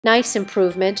Nice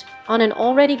improvement on an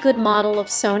already good model of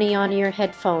Sony on-ear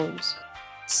headphones.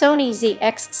 Sony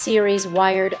ZX series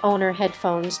wired owner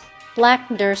headphones, Black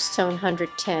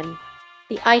MDR-ZX110.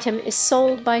 The item is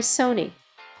sold by Sony.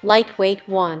 Lightweight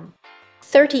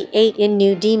 1.38 in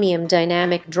neodymium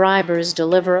dynamic drivers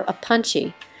deliver a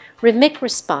punchy, rhythmic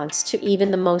response to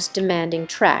even the most demanding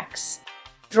tracks.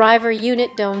 Driver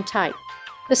unit dome type.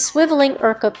 The swiveling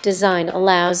ERCOP design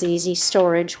allows easy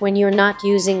storage when you're not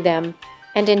using them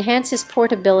and enhances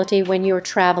portability when you're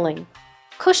traveling.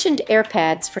 Cushioned air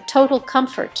pads for total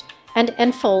comfort and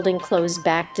enfolding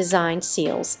closed-back design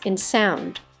seals in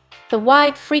sound. The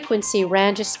wide frequency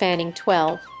range spanning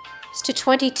 12 to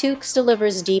 22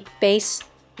 delivers deep bass,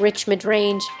 rich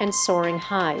mid-range, and soaring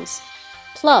highs.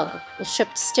 Plug will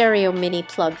ship stereo mini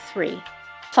plug 3.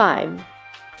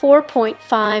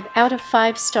 4.5 out of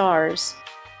 5 stars.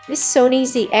 This Sony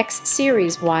ZX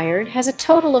series wired has a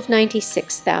total of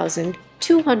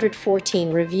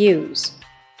 96,214 reviews.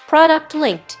 Product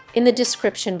linked in the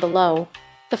description below.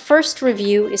 The first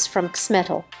review is from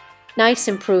Xmetal. Nice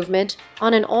improvement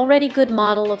on an already good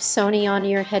model of Sony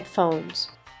on-ear headphones.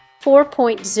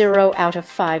 4.0 out of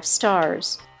 5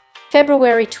 stars.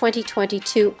 February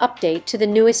 2022 update to the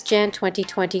newest Jan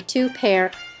 2022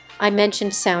 pair. I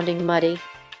mentioned sounding muddy.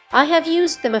 I have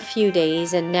used them a few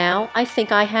days and now I think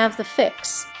I have the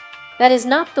fix. That is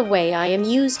not the way I am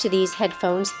used to these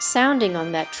headphones sounding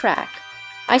on that track.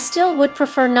 I still would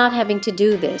prefer not having to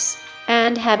do this,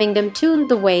 and having them tuned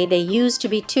the way they used to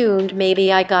be tuned. Maybe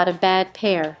I got a bad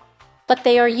pair. But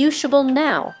they are usable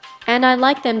now, and I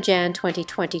like them. Jan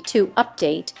 2022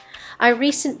 update. I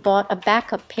recent bought a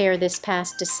backup pair this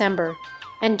past December,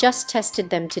 and just tested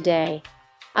them today.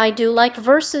 I do like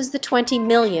versus the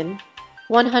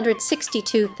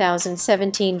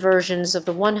 20,162,017 versions of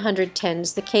the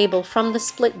 110s. The cable from the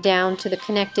split down to the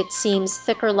connected seems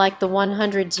thicker like the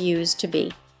 100s used to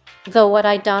be. Though what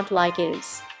I don't like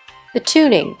is the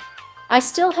tuning. I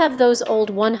still have those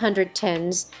old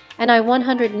 110s, and I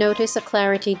 100 notice a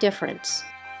clarity difference.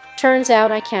 Turns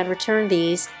out I can't return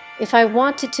these if I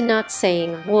wanted to, not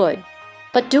saying I would.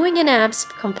 But doing an ABS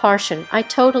comparison, I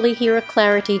totally hear a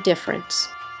clarity difference.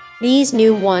 These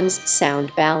new ones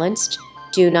sound balanced,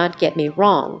 do not get me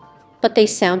wrong, but they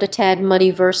sound a tad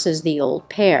muddy versus the old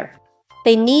pair.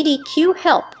 They need EQ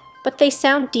help, but they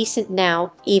sound decent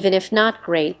now, even if not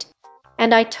great.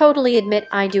 And I totally admit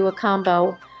I do a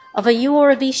combo of a U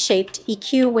or a V-shaped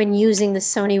EQ when using the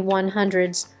Sony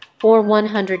 100s or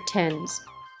 110s.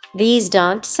 These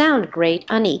don't sound great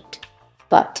uneeked,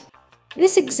 but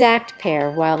this exact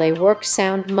pair, while they work,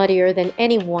 sound muddier than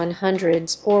any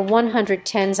 100s or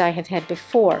 110s I have had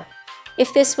before.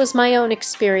 If this was my own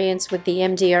experience with the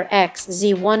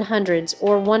MDR-ZX110s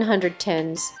or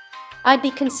 110s, I'd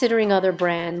be considering other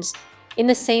brands in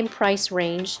the same price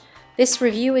range. This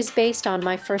review is based on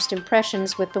my first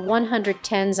impressions with the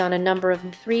 110s on a number of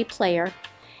 3-player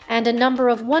and a number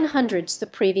of 100s the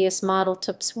previous model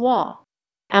Tupswa.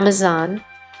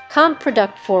 Amazon.com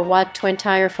product for what to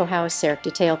entire for how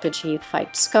detail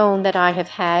fight scone that I have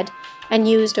had and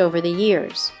used over the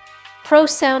years. Pro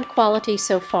sound quality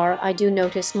so far. I do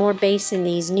notice more bass in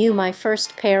these new my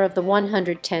first pair of the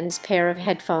 110s pair of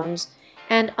headphones,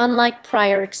 and unlike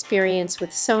prior experience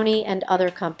with Sony and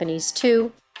other companies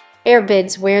too,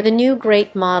 Airbids were the new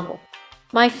great model.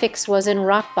 My fix was in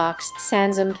Rockbox.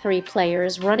 Sansom 3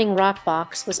 players running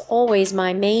Rockbox was always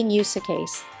my main use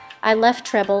case. I left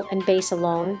treble and bass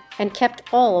alone and kept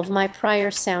all of my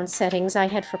prior sound settings I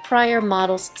had for prior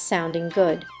models sounding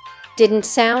good. Didn't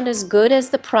sound as good as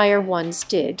the prior ones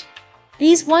did.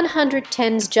 These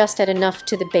 110s just add enough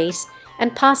to the bass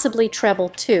and possibly treble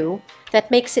too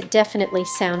that makes it definitely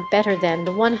sound better than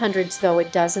the 100s, though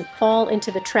it doesn't fall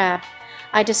into the trap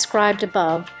I described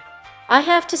above. I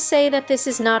have to say that this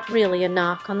is not really a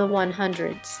knock on the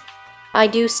 100s. I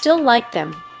do still like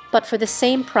them, but for the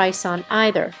same price on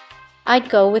either, I'd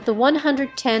go with the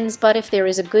 110s. But if there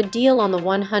is a good deal on the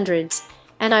 100s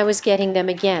and I was getting them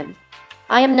again,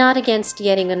 I am not against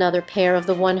getting another pair of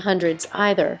the 100s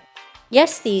either.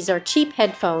 Yes, these are cheap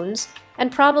headphones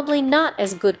and probably not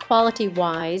as good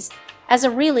quality-wise as a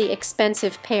really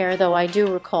expensive pair, though I do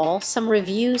recall some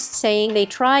reviews saying they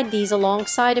tried these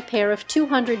alongside a pair of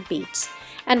 200 Beats,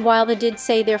 and while they did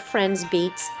say their friends'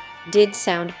 Beats did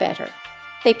sound better,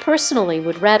 they personally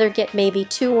would rather get maybe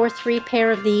 2 or 3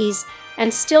 pair of these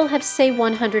and still have say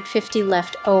 150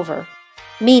 left over,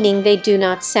 meaning they do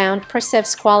not sound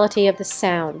perceives quality of the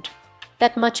sound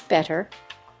that much better.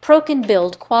 Broken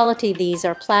build quality. These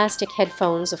are plastic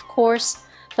headphones, of course,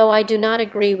 though I do not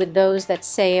agree with those that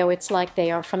say, oh, it's like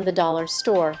they are from the dollar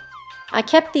store. I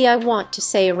kept the I want to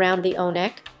say around the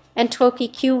neck and 12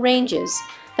 EQ ranges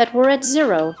that were at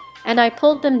 0, and I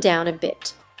pulled them down a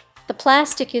bit. The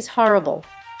plastic is horrible,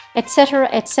 etc.,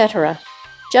 etc.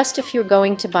 Just if you're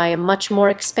going to buy a much more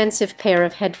expensive pair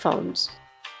of headphones.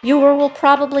 You will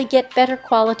probably get better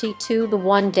quality too. The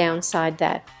one downside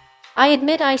that I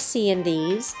admit I see in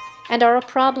these, and are a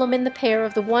problem in the pair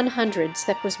of the 100s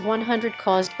that was 100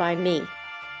 caused by me.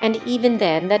 And even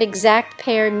then, that exact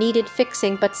pair needed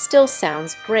fixing but still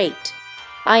sounds great.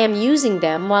 I am using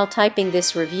them while typing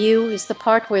this review is the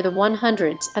part where the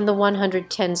 100s and the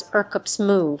 110s ERCOPs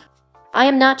move. I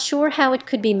am not sure how it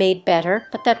could be made better,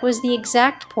 but that was the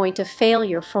exact point of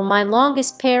failure for my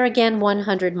longest pair. Again,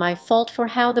 100 my fault for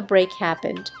how the break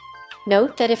happened.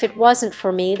 Note that if it wasn't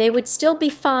for me, they would still be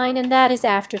fine, and that is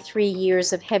after 3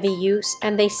 years of heavy use,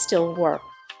 and they still work.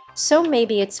 So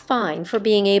maybe it's fine for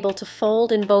being able to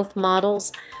fold in both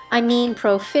models. I mean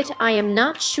Pro Fit. I am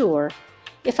not sure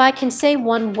if I can say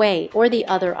one way or the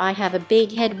other. I have a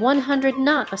big head 100,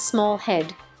 not a small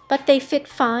head, but they fit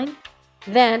fine.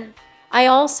 Then, I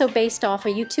also based off a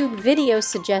YouTube video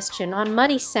suggestion on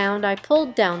muddy sound. I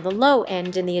pulled down the low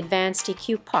end in the advanced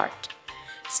EQ part,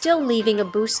 still leaving a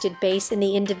boosted bass in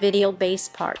the individual bass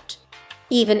part,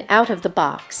 even out of the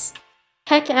box.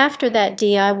 Heck, after that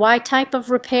DIY type of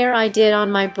repair I did on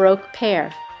my broke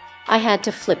pair, I had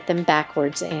to flip them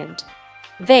backwards, and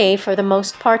they, for the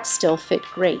most part, still fit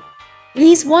great.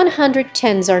 These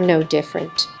 110s are no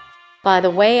different. By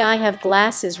the way, I have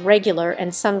glasses regular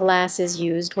and sunglasses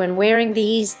used when wearing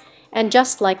these, and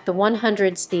just like the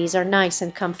 100s, these are nice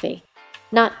and comfy.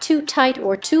 Not too tight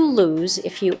or too loose,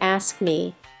 if you ask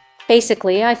me.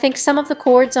 Basically, I think some of the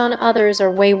cords on others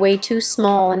are way too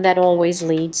small, and that always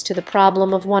leads to the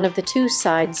problem of one of the two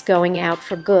sides going out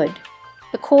for good.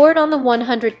 The cord on the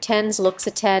 110s looks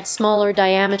a tad smaller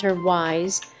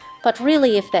diameter-wise, but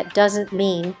really if that doesn't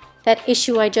mean that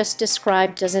issue I just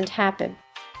described doesn't happen,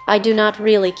 I do not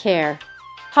really care.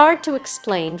 Hard to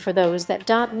explain for those that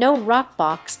don't know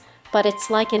Rockbox, but it's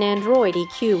like an Android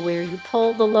EQ where you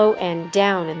pull the low end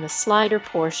down in the slider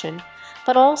portion,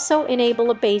 but also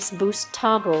enable a bass boost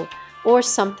toggle or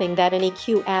something that an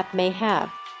EQ app may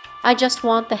have. I just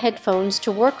want the headphones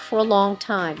to work for a long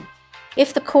time.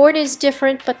 If the cord is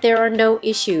different but there are no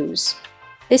issues,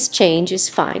 this change is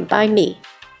fine by me.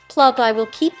 Plug, I will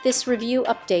keep this review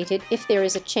updated if there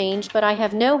is a change, but I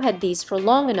have no had these for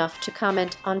long enough to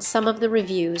comment on some of the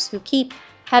reviews who keep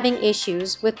having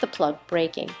issues with the plug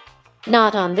breaking.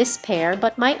 Not on this pair,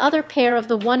 but my other pair of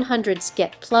the 100s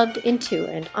get plugged into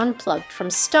and unplugged from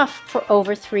stuff for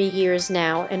over 3 years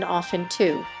now, and often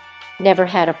too. Never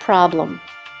had a problem.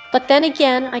 But then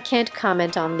again, I can't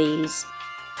comment on these.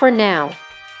 For now.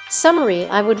 Summary,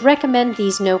 I would recommend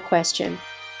these no question.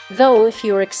 Though if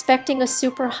you're expecting a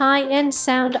super high-end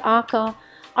sound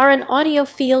or an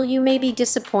audiophile, you may be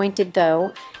disappointed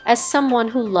though, as someone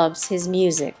who loves his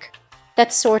music.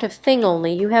 That sort of thing,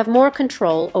 only you have more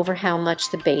control over how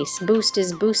much the bass boost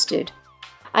is boosted.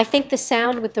 I think the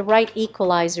sound with the right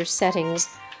equalizer settings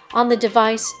on the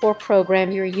device or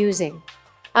program you're using.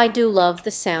 I do love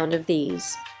the sound of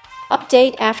these.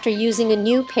 Update after using a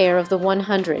new pair of the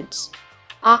 100s.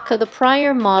 The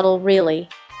prior model really.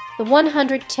 The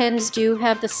 110s do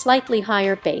have the slightly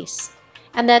higher bass,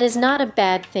 and that is not a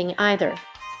bad thing either.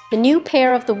 The new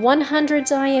pair of the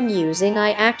 100s I am using,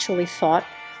 I actually thought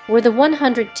were the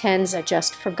 110s. I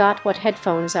just forgot what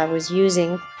headphones I was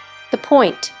using. The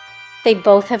point, they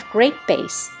both have great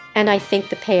bass, and I think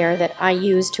the pair that I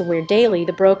use to wear daily,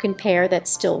 the broken pair that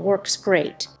still works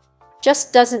great,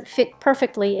 just doesn't fit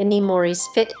perfectly, and Nimori's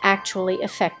fit actually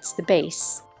affects the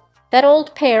bass. That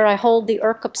old pair, I hold the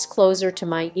ERCOPs closer to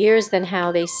my ears than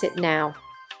how they sit now.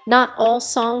 Not all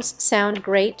songs sound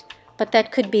great, but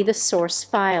that could be the source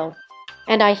file.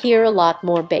 And I hear a lot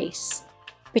more bass.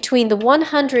 Between the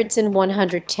 100s and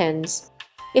 110s,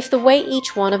 if the way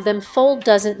each one of them fold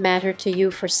doesn't matter to you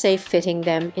for safe fitting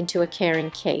them into a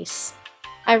carrying case,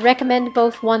 I recommend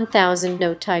both 1000,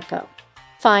 no typo.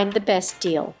 Find the best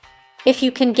deal. If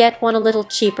you can get one a little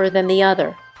cheaper than the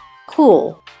other,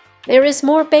 cool. There is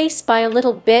more bass by a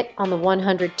little bit on the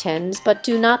 110s, but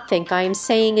do not think I am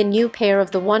saying a new pair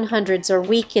of the 100s are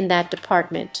weak in that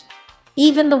department.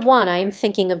 Even the one I am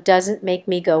thinking of doesn't make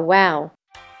me go wow.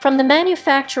 From the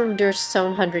manufacturer der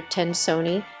 110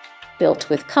 Sony,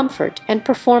 built with comfort and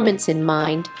performance in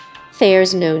mind,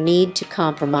 there's no need to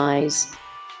compromise.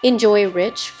 Enjoy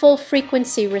rich,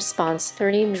 full-frequency response.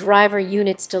 30 driver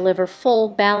units deliver full,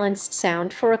 balanced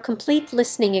sound for a complete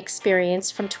listening experience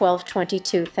from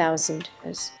 1222,000.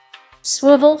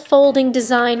 Swivel folding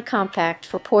design, compact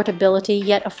for portability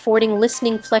yet affording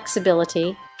listening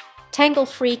flexibility.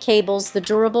 Tangle-free cables, the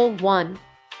durable 1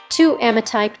 2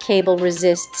 Amethyst cable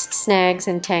resists snags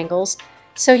and tangles,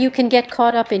 so you can get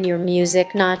caught up in your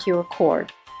music, not your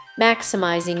cord.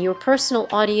 Maximizing your personal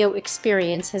audio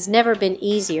experience has never been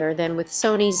easier than with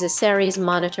Sony Z-Series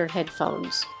monitor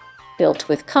headphones. Built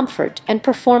with comfort and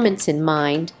performance in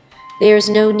mind, there's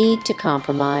no need to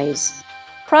compromise.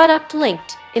 Product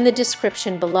linked in the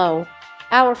description below.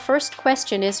 Our first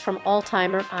question is from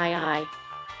Alltimer II.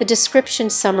 The description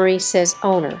summary says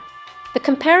owner. The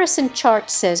comparison chart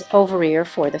says over-ear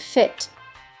for the fit.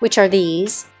 Which are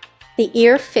these? The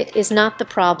ear fit is not the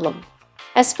problem.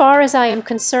 As far as I am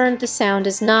concerned, the sound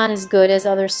is not as good as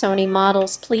other Sony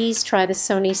models. Please try the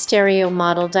Sony Stereo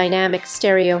Model Dynamic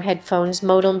Stereo Headphones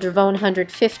Model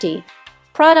DR150.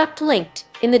 Product linked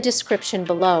in the description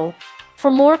below. For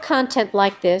more content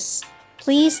like this,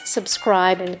 please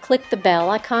subscribe and click the bell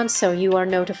icon so you are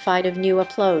notified of new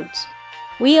uploads.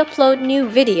 We upload new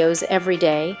videos every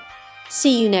day.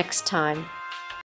 See you next time.